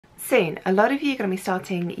Soon, a lot of you are going to be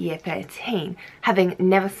starting year 13 having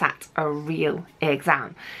never sat a real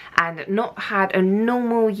exam and not had a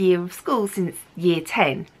normal year of school since year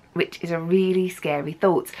 10, which is a really scary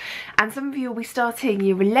thought. And some of you will be starting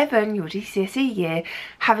year 11, your GCSE year,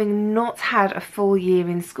 having not had a full year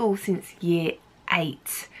in school since year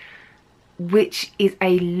 8. Which is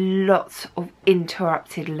a lot of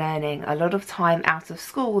interrupted learning, a lot of time out of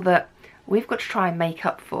school that we've got to try and make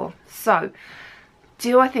up for. So,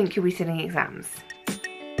 do I think you'll be sitting exams?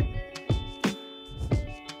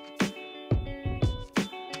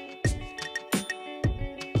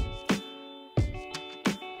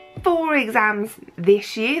 For exams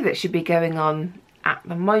this year that should be going on at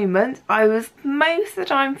the moment, I was most of the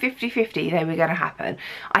time 50-50 they were going to happen.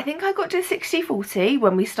 I think I got to 60-40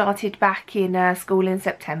 when we started back in school in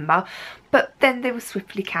September, but then they were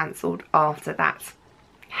swiftly cancelled after that.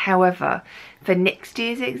 However, for next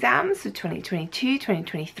year's exams, for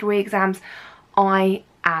 2022-2023 exams, I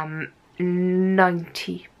am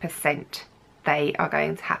 90% they are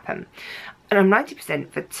going to happen. And I'm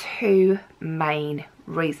 90% for two main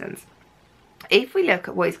reasons. If we look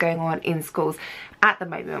at what is going on in schools at the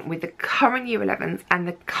moment with the current year 11s and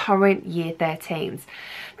the current year 13s,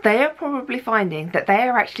 they are probably finding that they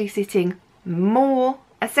are actually sitting more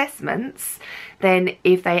assessments than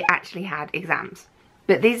if they actually had exams.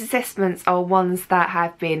 But these assessments are ones that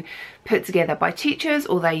have been put together by teachers,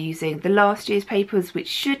 or they're using the last year's papers, which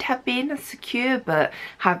should have been secure but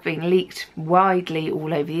have been leaked widely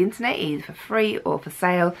all over the internet, either for free or for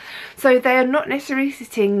sale. So they are not necessarily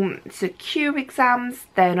sitting secure exams,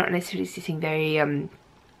 they're not necessarily sitting very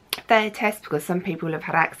fair tests, because some people have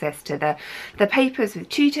had access to the papers with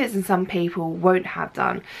tutors and some people won't have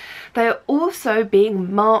done. They are also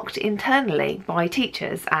being marked internally by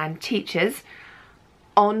teachers, and teachers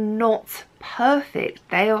are not perfect.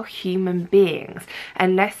 They are human beings.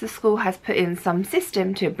 Unless the school has put in some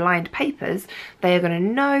system to blind papers, they are going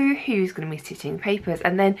to know who's going to be sitting papers,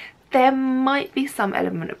 and then there might be some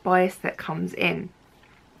element of bias that comes in.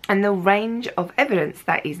 And the range of evidence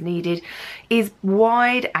that is needed is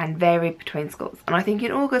wide and varied between schools. And I think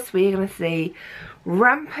in August we're going to see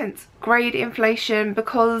rampant grade inflation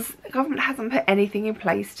because the government hasn't put anything in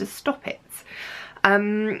place to stop it.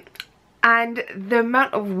 And the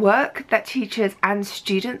amount of work that teachers and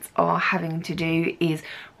students are having to do is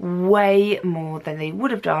way more than they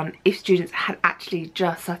would have done if students had actually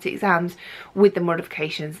just sat exams with the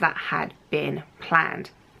modifications that had been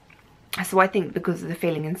planned. So I think because of the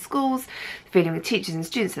feeling in schools, the feeling with teachers and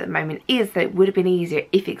students at the moment is that it would have been easier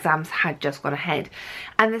if exams had just gone ahead.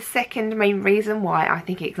 And the second main reason why I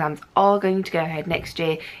think exams are going to go ahead next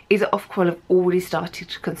year is that Ofqual have already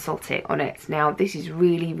started consulting on it. Now this is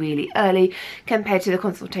really, really early compared to the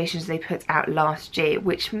consultations they put out last year,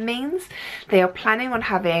 which means they are planning on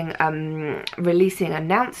having releasing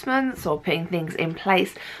announcements or putting things in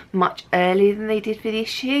place much earlier than they did for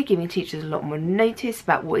this year, giving teachers a lot more notice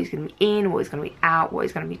about what is going to be in, what is going to be out, what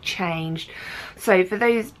is going to be changed. So for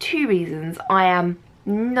those two reasons, I am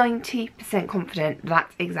 90% confident that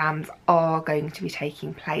exams are going to be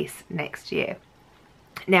taking place next year.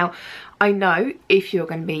 Now, I know if you're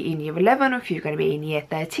going to be in year 11 or if you're going to be in year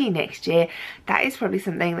 13 next year, that is probably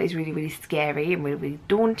something that is really, really scary and really, really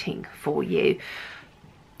daunting for you.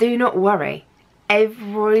 Do not worry.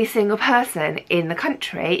 Every single person in the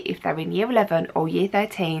country, if they're in year 11 or year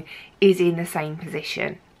 13, is in the same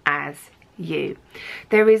position as you.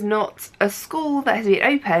 There is not a school that has been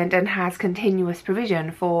opened and has continuous provision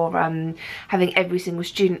for having every single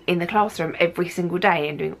student in the classroom every single day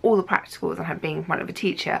and doing all the practicals and being in front of a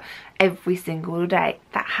teacher every single day.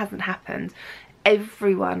 That hasn't happened.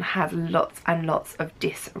 Everyone has lots and lots of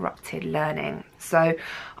disrupted learning. So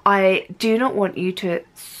I do not want you to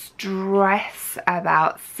stress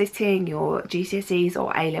about sitting your GCSEs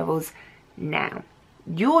or A-levels now.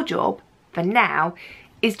 Your job for now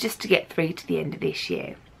is just to get through to the end of this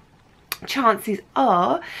year. Chances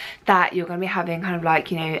are that you're going to be having kind of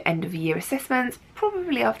like, you know, end of year assessments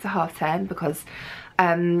probably after half term, because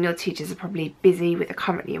your teachers are probably busy with the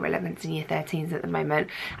current year 11s and year 13s at the moment,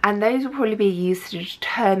 and those will probably be used to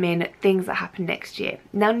determine things that happen next year.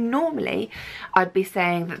 Now normally I'd be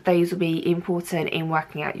saying that those will be important in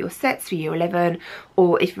working out your sets for year 11,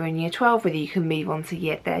 or if you're in year 12 whether you can move on to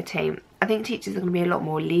year 13. I think teachers are going to be a lot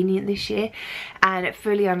more lenient this year and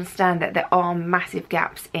fully understand that there are massive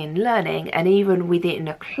gaps in learning, and even within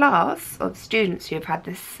a class of students who have had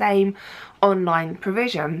the same online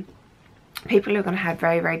provision, people are going to have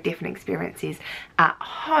very, very different experiences at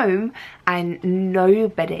home, and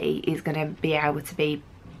nobody is going to be able to be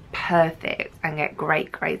perfect and get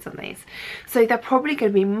great grades on these. So they're probably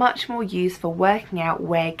going to be much more used for working out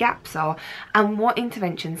where gaps are and what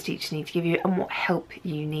interventions teachers need to give you and what help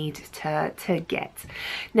you need to get.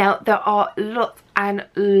 Now there are lots and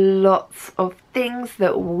lots of things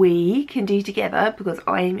that we can do together, because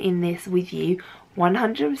I am in this with you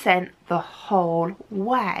 100% the whole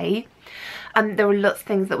way. There are lots of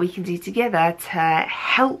things that we can do together to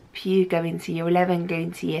help you go into year 11, go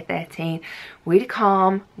into year 13 really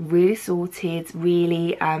calm, really sorted,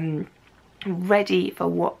 really ready for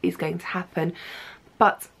what is going to happen.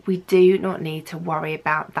 But we do not need to worry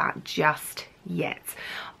about that just yet.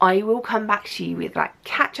 I will come back to you with like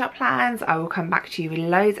catch-up plans. I will come back to you with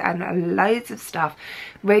loads and loads of stuff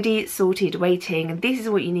ready, sorted, waiting. This is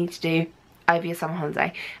what you need to do over your summer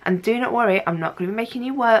holiday. And do not worry, I'm not going to be making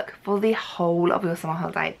you work for the whole of your summer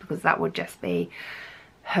holiday, because that would just be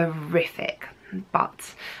horrific.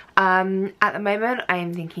 But at the moment I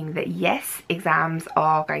am thinking that yes, exams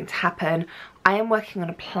are going to happen. I am working on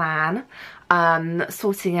a plan,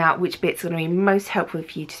 sorting out which bits are going to be most helpful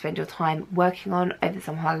for you to spend your time working on over the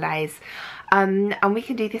summer holidays. And we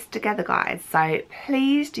can do this together, guys. So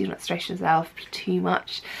please do not stress yourself too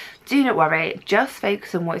much. Do not worry, just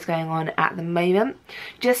focus on what is going on at the moment.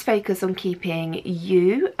 Just focus on keeping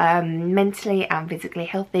you mentally and physically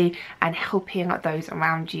healthy and helping those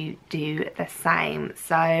around you do the same.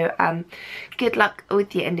 So good luck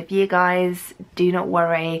with the end of year, guys. Do not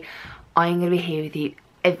worry, I'm going to be here with you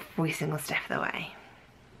every single step of the way.